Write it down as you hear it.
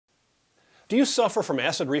Do you suffer from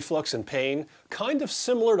acid reflux and pain, kind of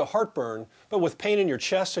similar to heartburn, but with pain in your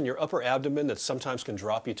chest and your upper abdomen that sometimes can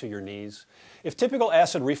drop you to your knees? If typical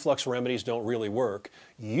acid reflux remedies don't really work,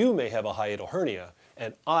 you may have a hiatal hernia,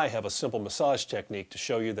 and I have a simple massage technique to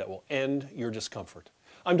show you that will end your discomfort.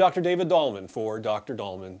 I'm Dr. David Dahlman for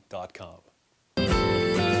DrDahlman.com.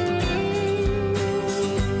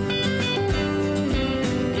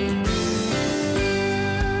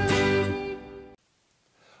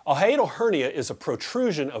 A hiatal hernia is a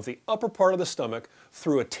protrusion of the upper part of the stomach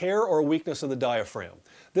through a tear or weakness of the diaphragm.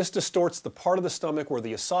 This distorts the part of the stomach where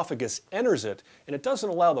the esophagus enters it, and it doesn't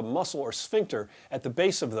allow the muscle or sphincter at the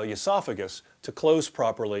base of the esophagus to close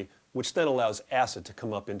properly, which then allows acid to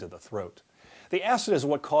come up into the throat. The acid is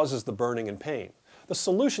what causes the burning and pain. The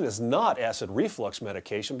solution is not acid reflux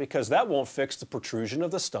medication because that won't fix the protrusion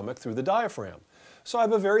of the stomach through the diaphragm. So I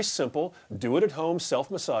have a very simple, do-it-at-home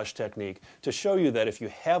self-massage technique to show you that if you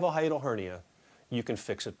have a hiatal hernia, you can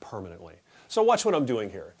fix it permanently. So watch what I'm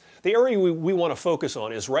doing here. The area we want to focus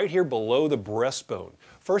on is right here below the breastbone.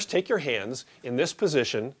 First, take your hands in this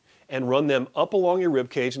position and run them up along your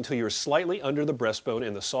rib cage until you're slightly under the breastbone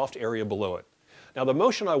in the soft area below it. Now the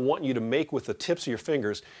motion I want you to make with the tips of your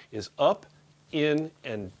fingers is up, in,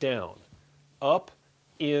 and down. Up,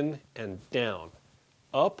 in, and down.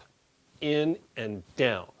 Up, in, and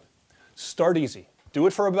down. Start easy. Do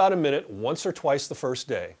it for about a minute, once or twice the first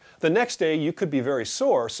day. The next day you could be very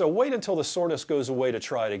sore, so wait until the soreness goes away to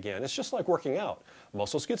try it again. It's just like working out.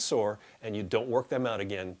 Muscles get sore and you don't work them out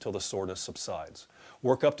again until the soreness subsides.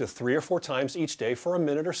 Work up to 3 or 4 times each day for a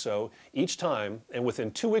minute or so each time, and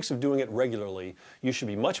within 2 weeks of doing it regularly, you should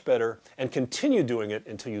be much better and continue doing it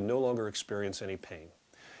until you no longer experience any pain.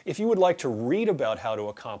 If you would like to read about how to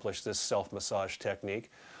accomplish this self-massage technique,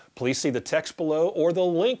 please see the text below or the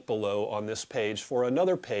link below on this page for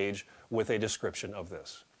another page with a description of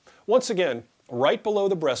this. Once again, right below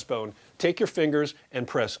the breastbone, take your fingers and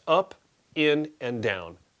press up, in, and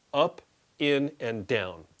down. Up, in, and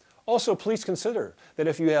down. Also, please consider that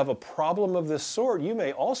if you have a problem of this sort, you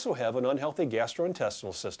may also have an unhealthy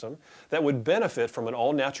gastrointestinal system that would benefit from an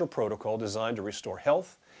all-natural protocol designed to restore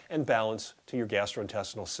health and balance to your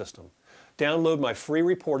gastrointestinal system. Download my free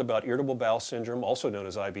report about irritable bowel syndrome, also known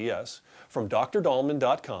as IBS, from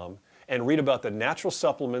DrDahlman.com and read about the natural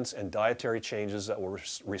supplements and dietary changes that will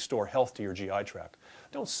restore health to your GI tract.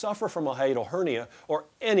 Don't suffer from a hiatal hernia or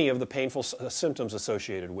any of the painful symptoms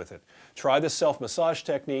associated with it. Try this self-massage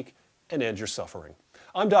technique and end your suffering.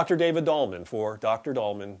 I'm Dr. David Dahlman for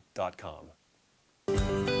DrDahlman.com.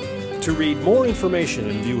 To read more information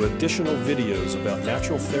and view additional videos about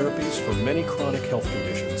natural therapies for many chronic health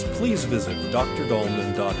conditions, please visit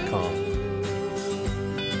DrDahlman.com.